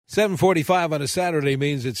7:45 on a Saturday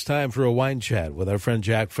means it's time for a wine chat with our friend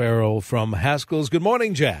Jack Farrell from Haskell's. Good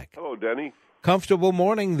morning, Jack. Hello, Denny. Comfortable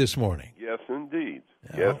morning this morning. Yes, indeed.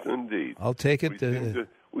 I'll take it.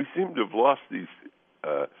 We seem to have lost these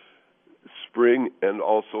spring and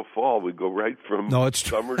also fall. We go right from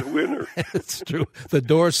summer to winter. It's true. The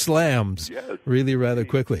door slams really rather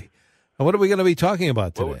quickly. And what are we going to be talking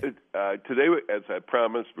about today? Well, today, as I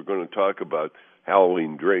promised, we're going to talk about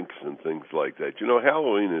Halloween drinks and things like that. You know,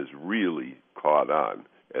 Halloween is really caught on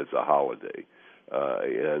as a holiday,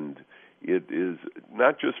 and it is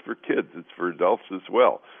not just for kids, it's for adults as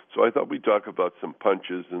well. So I thought we'd talk about some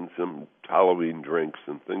punches and some Halloween drinks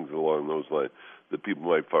and things along those lines that people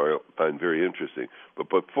might find very interesting. But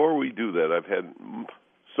before we do that, I've had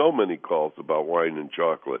so many calls about wine and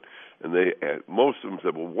chocolate, and most of them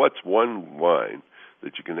said, well, what's one wine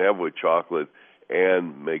that you can have with chocolate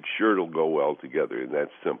and make sure it'll go well together? And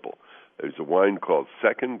that's simple. There's a wine called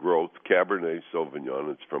Second Growth Cabernet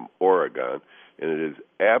Sauvignon. It's from Oregon, and it is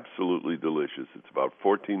absolutely delicious. It's about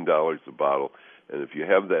 $14 a bottle, and if you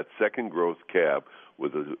have that Second Growth Cab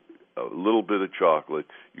with a little bit of chocolate,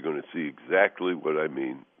 you're going to see exactly what I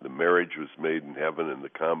mean. The marriage was made in heaven, and the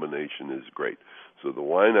combination is great. So the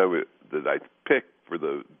wine that I picked for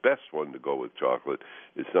the best one to go with chocolate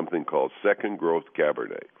is something called Second Growth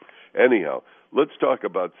Cabernet. Anyhow, let's talk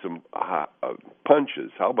about some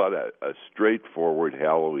punches. How about a straightforward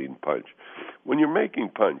Halloween punch? When you're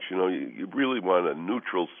making punch, you really want a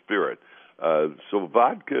neutral spirit. So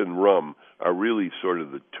vodka and rum are really sort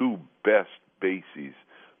of the two best bases,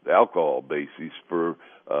 the alcohol bases for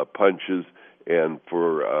punches and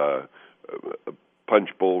for punch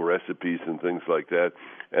bowl recipes and things like that.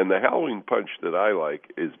 And the Halloween punch that I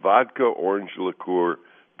like is vodka, orange liqueur,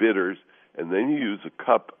 bitters, and then you use a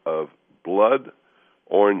cup of blood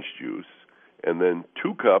orange juice and then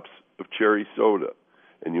 2 cups of cherry soda.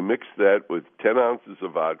 And you mix that with 10 ounces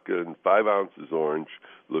of vodka and 5 ounces orange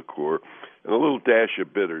liqueur and a little dash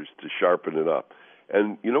of bitters to sharpen it up.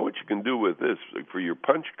 And you know what you can do with this? For your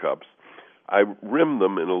punch cups, I rim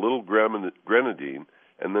them in a little grenadine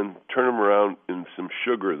and then turn them around in some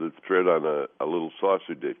sugar that's spread on a little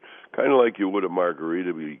saucer dish. Kind of like you would a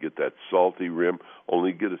margarita, where you get that salty rim,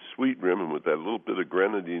 only get a sweet rim, and with that little bit of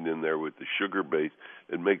grenadine in there with the sugar base,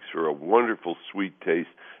 it makes for a wonderful sweet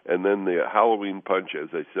taste. And then the Halloween punch, as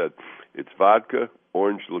I said, it's vodka,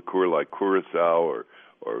 orange liqueur like Curacao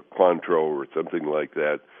or Cointreau or something like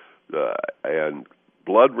that, and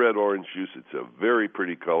blood red orange juice. It's a very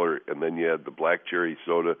pretty color, and then you add the black cherry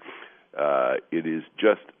soda. It is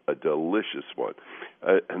just a delicious one.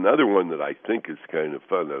 Another one that I think is kind of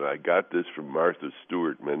fun, and I got this from Martha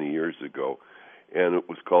Stewart many years ago, and it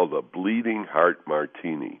was called a Bleeding Heart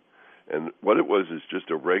Martini. And what it was is just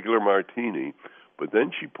a regular martini, but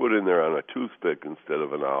then she put in there on a toothpick instead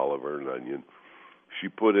of an olive or an onion, she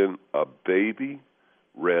put in a baby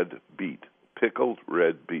red beet, pickled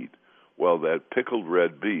red beet. Well, that pickled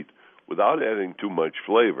red beet, without adding too much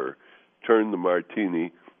flavor, turned the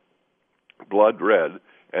martini blood red,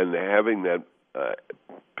 and having that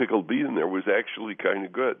pickled beet in there was actually kind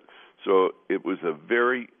of good. So it was a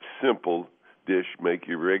very simple dish. Make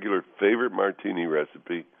your regular favorite martini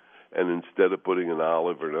recipe, and instead of putting an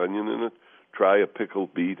olive or an onion in it, try a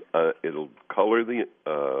pickled beet. It'll color the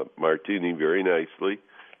martini very nicely,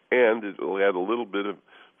 and it'll add a little bit of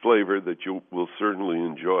flavor that you will certainly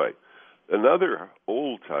enjoy. Another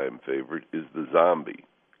old-time favorite is the Zombie.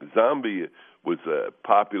 Zombie was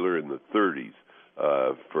popular in the 30s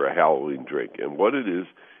for a Halloween drink. And what it is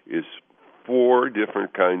 4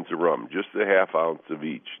 different kinds of rum, just a half ounce of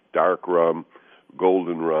each. Dark rum,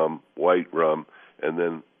 golden rum, white rum, and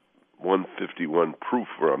then 151 proof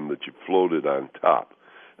rum that you floated on top.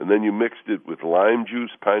 And then you mixed it with lime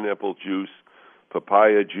juice, pineapple juice,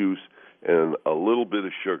 papaya juice, and a little bit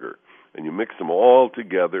of sugar. And you mix them all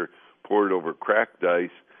together, pour it over cracked ice,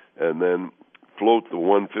 and then float the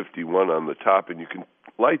 151 on the top, and you can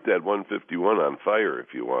light that 151 on fire if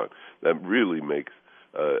you want. That really makes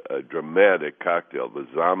a dramatic cocktail, the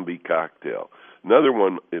Zombie cocktail. Another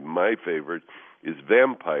one, my favorite, is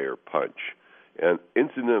Vampire Punch. And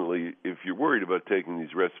incidentally, if you're worried about taking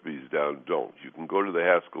these recipes down, don't. You can go to the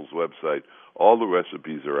Haskell's website. All the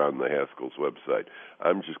recipes are on the Haskell's website.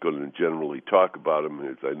 I'm just going to generally talk about them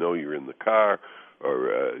as I know you're in the car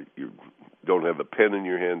or you don't have a pen in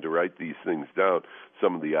your hand to write these things down.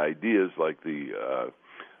 Some of the ideas, like the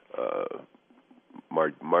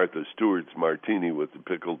Martha Stewart's martini with the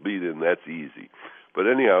pickled beet in, that's easy. But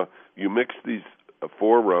anyhow, you mix these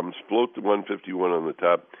 4 rums, float the 151 on the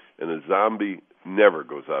top, and a Zombie never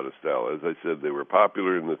goes out of style. As I said, they were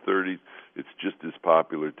popular in the 30s. It's just as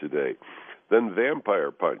popular today. Then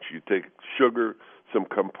Vampire Punch. You take sugar, some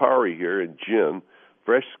Campari here, and gin,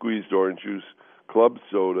 fresh squeezed orange juice, club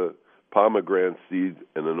soda, pomegranate seed,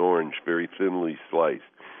 and an orange very thinly sliced.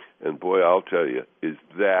 And boy, I'll tell you, is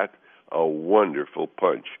that a wonderful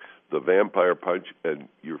punch. The Vampire Punch, and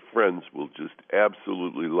your friends will just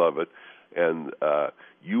absolutely love it. And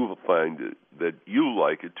you will find that you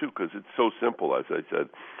like it, too, because it's so simple, as I said.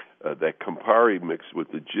 That Campari mixed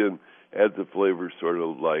with the gin adds a flavor sort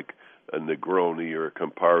of like a Negroni or a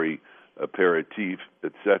Campari aperitif,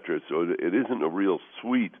 etc. So it isn't a real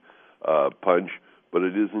sweet punch, but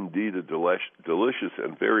it is indeed a delicious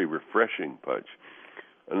and very refreshing punch.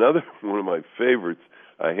 Another one of my favorites,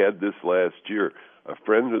 I had this last year. A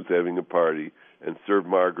friend was having a party and served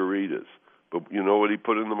margaritas. But you know what he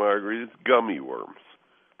put in the margaritas? Gummy worms,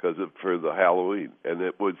 for the Halloween. And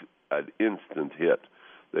it was an instant hit.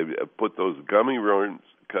 They put those gummy worms,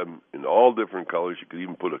 come in all different colors. You could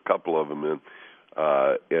even put a couple of them in.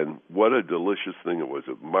 And what a delicious thing it was.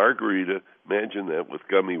 A margarita, imagine that, with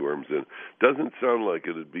gummy worms in it. Doesn't sound like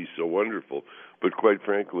it would be so wonderful, but quite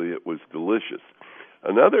frankly, it was delicious.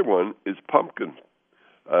 Another one is pumpkin.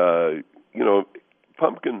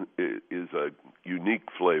 Pumpkin is a unique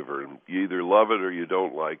flavor, and you either love it or you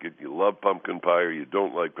don't like it. You love pumpkin pie or you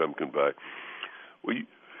don't like pumpkin pie. Well,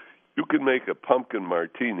 you can make a pumpkin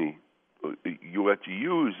martini. What you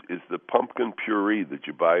use is the pumpkin puree that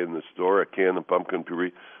you buy in the store, a can of pumpkin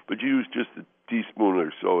puree, but you use just a teaspoon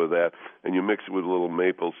or so of that, and you mix it with a little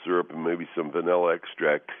maple syrup and maybe some vanilla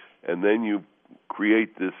extract, and then you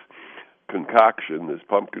create this concoction, this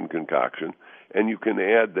pumpkin concoction, and you can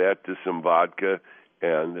add that to some vodka,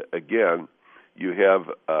 and again, you have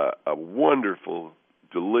a wonderful,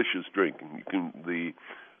 delicious drink. The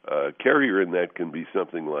carrier in that can be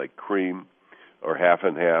something like cream or half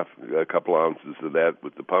and half, a couple ounces of that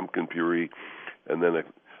with the pumpkin puree, and then a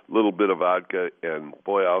little bit of vodka, and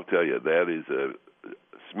boy, I'll tell you, that is a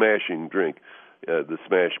smashing drink. The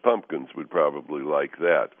Smashed Pumpkins would probably like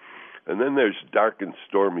that. And then there's Dark and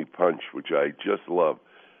Stormy Punch, which I just love.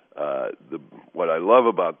 What I love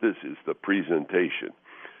about this is the presentation.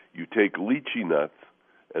 You take lychee nuts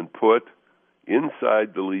and put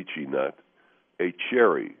inside the lychee nut a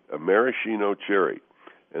cherry, a maraschino cherry,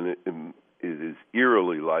 and it is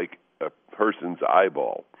eerily like a person's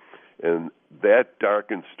eyeball. And that Dark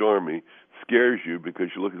and Stormy scares you because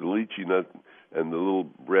you look at the lychee nut and the little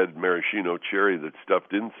red maraschino cherry that's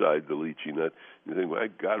stuffed inside the lychee nut. You think, my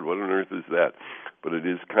God, what on earth is that? But it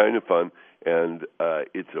is kind of fun, and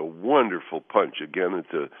it's a wonderful punch. Again,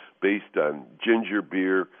 it's based on ginger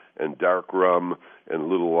beer and dark rum and a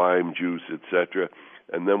little lime juice, etc.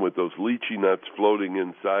 And then with those lychee nuts floating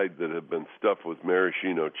inside that have been stuffed with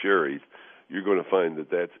maraschino cherries, you're going to find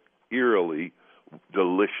that that's eerily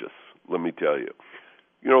delicious, let me tell you.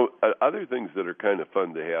 You know, other things that are kind of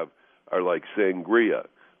fun to have are like sangria.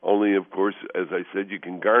 Only, of course, as I said, you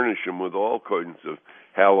can garnish them with all kinds of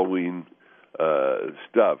Halloween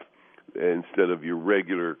stuff instead of your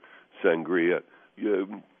regular sangria.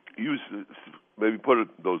 You maybe put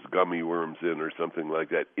those gummy worms in or something like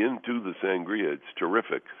that into the sangria. It's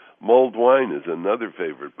terrific. Mulled wine is another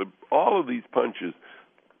favorite. But all of these punches,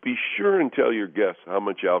 be sure and tell your guests how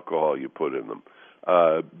much alcohol you put in them.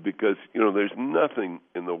 Because, there's nothing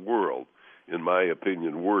in the world, in my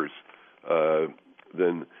opinion, worse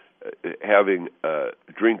than having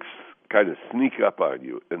drinks kind of sneak up on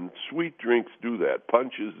you. And sweet drinks do that.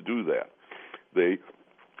 Punches do that. They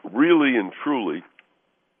really and truly,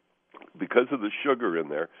 because of the sugar in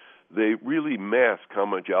there, they really mask how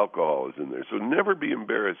much alcohol is in there. So never be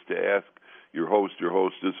embarrassed to ask your host or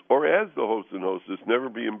hostess, or as the host and hostess, never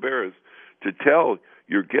be embarrassed to tell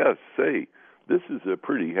your guests, say, this is a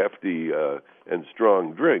pretty hefty and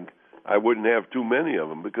strong drink. I wouldn't have too many of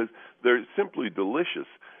them because they're simply delicious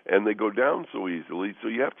and they go down so easily, so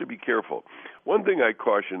you have to be careful. One thing I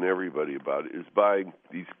caution everybody about is buying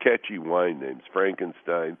these catchy wine names,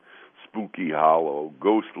 Frankenstein, Spooky Hollow,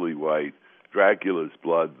 Ghostly White, Dracula's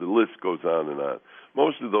Blood, the list goes on and on.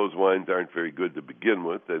 Most of those wines aren't very good to begin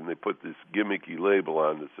with, and they put this gimmicky label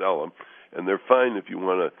on to sell them, and they're fine if you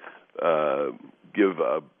want to give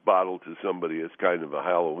a bottle to somebody as kind of a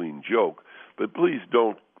Halloween joke, but please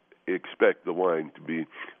don't expect the wine to be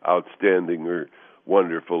outstanding or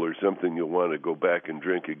wonderful or something you'll want to go back and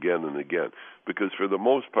drink again and again, because for the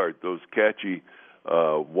most part, those catchy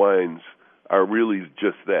wines are really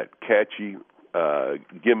just that, catchy,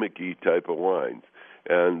 gimmicky type of wines.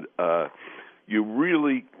 And you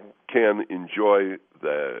really can enjoy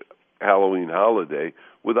the Halloween holiday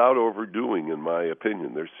without overdoing, in my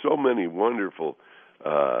opinion. There's so many wonderful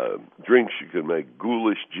drinks you can make.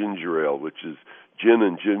 Ghoulish ginger ale, which is gin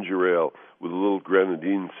and ginger ale with a little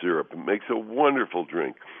grenadine syrup. It makes a wonderful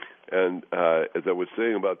drink. And as I was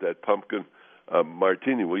saying about that pumpkin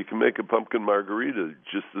martini, well, you can make a pumpkin margarita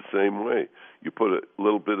just the same way. You put a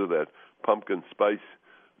little bit of that pumpkin spice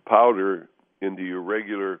powder into your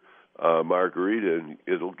regular margarita, and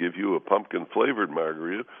it'll give you a pumpkin-flavored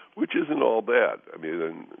margarita, which isn't all bad. I mean,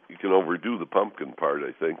 and you can overdo the pumpkin part,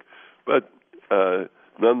 I think. But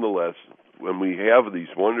nonetheless, when we have these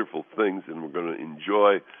wonderful things and we're going to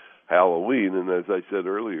enjoy Halloween, and as I said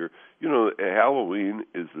earlier, Halloween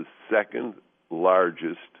is the second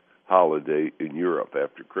largest holiday in Europe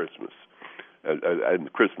after Christmas.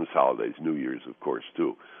 And Christmas holidays, New Year's, of course,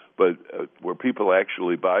 too. But where people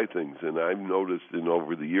actually buy things, and I've noticed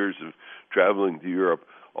over the years of traveling to Europe,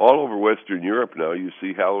 all over Western Europe now, you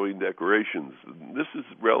see Halloween decorations. This is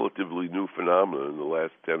a relatively new phenomenon in the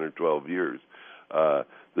last 10 or 12 years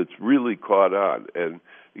that's really caught on. And,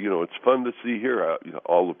 it's fun to see here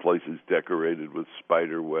all the places decorated with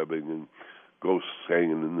spider webbing and ghosts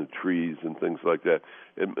hanging in the trees and things like that.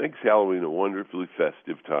 It makes Halloween a wonderfully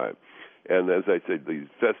festive time. And as I said, these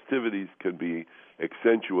festivities can be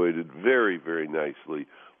accentuated very, very nicely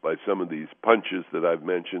by some of these punches that I've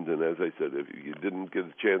mentioned. And as I said, if you didn't get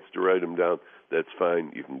a chance to write them down, that's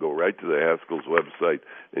fine. You can go right to the Haskell's website,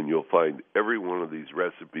 and you'll find every one of these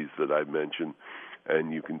recipes that I've mentioned,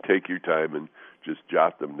 and you can take your time and just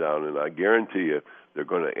jot them down. And I guarantee you they're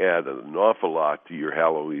going to add an awful lot to your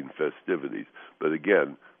Halloween festivities. But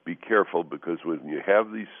again, be careful, because when you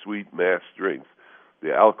have these sweet mass drinks,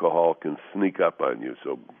 the alcohol can sneak up on you.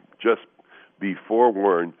 So just be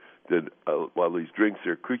forewarned that while these drinks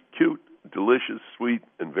are cute, delicious, sweet,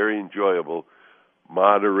 and very enjoyable,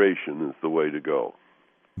 moderation is the way to go.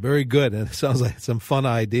 Very good, and it sounds like some fun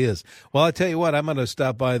ideas. Well, I'll tell you what, I'm going to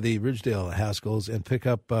stop by the Ridgedale Haskell's and pick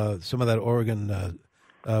up some of that Oregon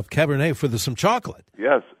Cabernet for some chocolate.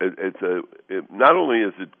 Yes, not only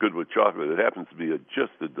is it good with chocolate, it happens to be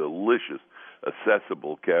just a delicious,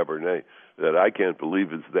 accessible Cabernet that I can't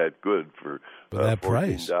believe is that good for that $14.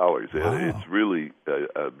 Price. Wow. It's really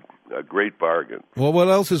a great bargain. Well, what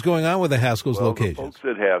else is going on with the Haskell's locations? The folks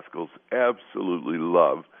at Haskell's absolutely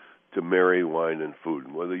love to marry wine and food.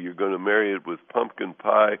 And whether you're going to marry it with pumpkin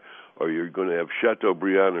pie, or you're going to have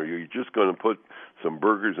Chateaubriand, or you're just going to put some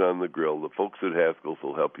burgers on the grill, the folks at Haskell's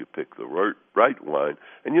will help you pick the right wine.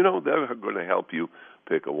 And, they're going to help you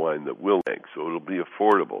pick a wine that will make, so it'll be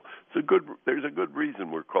affordable. There's a good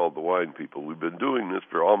reason we're called the wine people. We've been doing this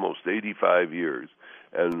for almost 85 years,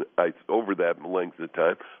 and over that length of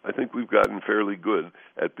time, I think we've gotten fairly good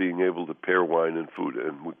at being able to pair wine and food.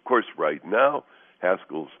 And, of course, right now,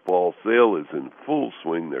 Haskell's fall sale is in full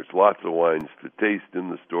swing. There's lots of wines to taste in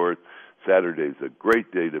the stores. Saturday's a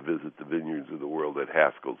great day to visit the vineyards of the world at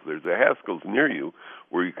Haskell's. There's a Haskell's near you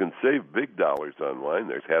where you can save big dollars on wine.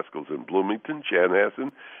 There's Haskell's in Bloomington,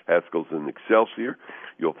 Chanhassen, Haskell's in Excelsior.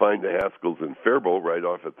 You'll find a Haskell's in Faribault right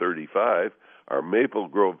off of 35. Our Maple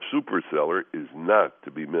Grove Super Cellar is not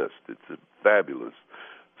to be missed. It's a fabulous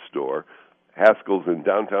store. Haskell's in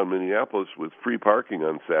downtown Minneapolis with free parking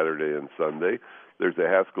on Saturday and Sunday. There's a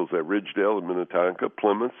Haskell's at Ridgedale and Minnetonka,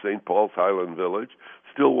 Plymouth, St. Paul's, Highland Village,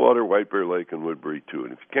 Stillwater, White Bear Lake, and Woodbury, too.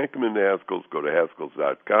 And if you can't come into Haskell's, go to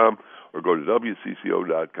Haskell's.com or go to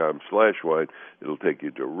WCCO.com/wine. It'll take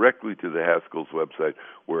you directly to the Haskell's website,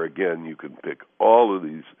 where, again, you can pick all of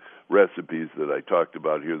these recipes that I talked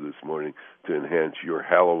about here this morning to enhance your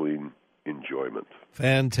Halloween enjoyment.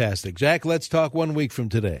 Fantastic. Jack, let's talk 1 week from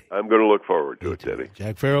today. I'm going to look forward to it, Teddy.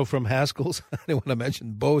 Jack Farrell from Haskell's. I didn't want to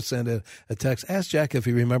mention, Bo sent a text. Ask Jack if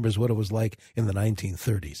he remembers what it was like in the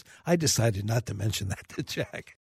 1930s. I decided not to mention that to Jack.